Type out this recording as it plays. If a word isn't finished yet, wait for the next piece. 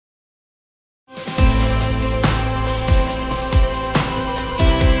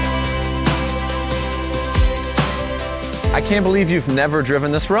I can't believe you've never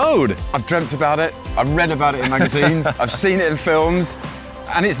driven this road. I've dreamt about it, I've read about it in magazines, I've seen it in films,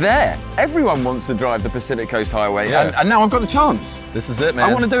 and it's there. Everyone wants to drive the Pacific Coast Highway, Yeah. and now I've got the chance. This is it, man.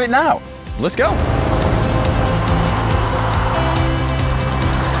 I want to do it now. Let's go.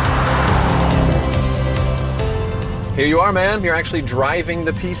 Here you are, man. You're actually driving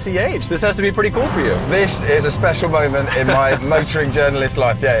the PCH. This has to be pretty cool for you. This is a special moment in my motoring journalist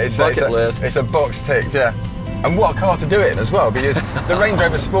life. Yeah, it's a box ticked, yeah. And what a car to do it in as well, because the Range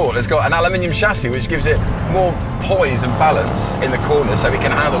Rover Sport has got an aluminium chassis which gives it more poise and balance in the corners so it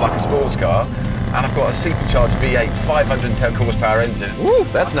can handle like a sports car. And I've got a supercharged V8 510 horsepower engine. Woo,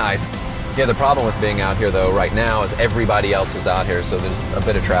 that's nice. Yeah, the problem with being out here though right now is everybody else is out here, so there's a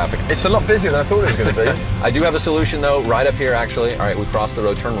bit of traffic. It's a lot busier than I thought it was going to be. I do have a solution though, right up here actually. All right, we cross the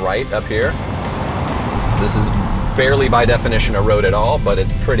road, turn right up here. This is barely by definition a road at all, but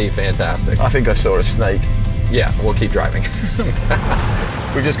it's pretty fantastic. I think I saw a snake. Yeah, we'll keep driving.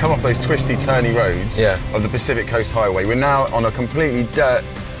 We've just come off those twisty, turny roads of the Pacific Coast Highway. We're now on a completely dirt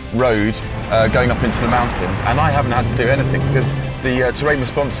road going up into the mountains, and I haven't had to do anything because the terrain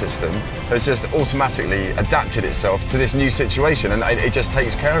response system has just automatically adapted itself to this new situation, and it just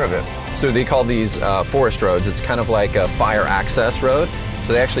takes care of it. So they call these forest roads. It's kind of like a fire access road.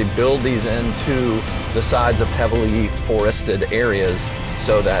 So they actually build these into the sides of heavily forested areas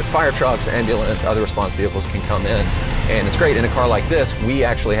so that fire trucks, ambulance, other response vehicles can come in. And it's great, in a car like this, we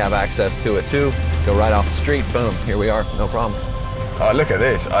actually have access to it too. Go right off the street, boom, here we are, no problem. Oh, look at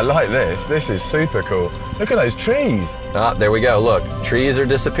this, I like this. This is super cool. Look at those trees. Ah, there we go, look, trees are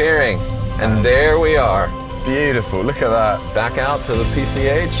disappearing. And there we are. Beautiful, look at that. Back out to the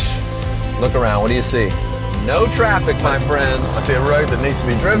PCH. Look around, what do you see? No traffic, my friends. I see a road that needs to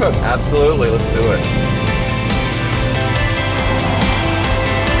be driven. Absolutely, let's do it.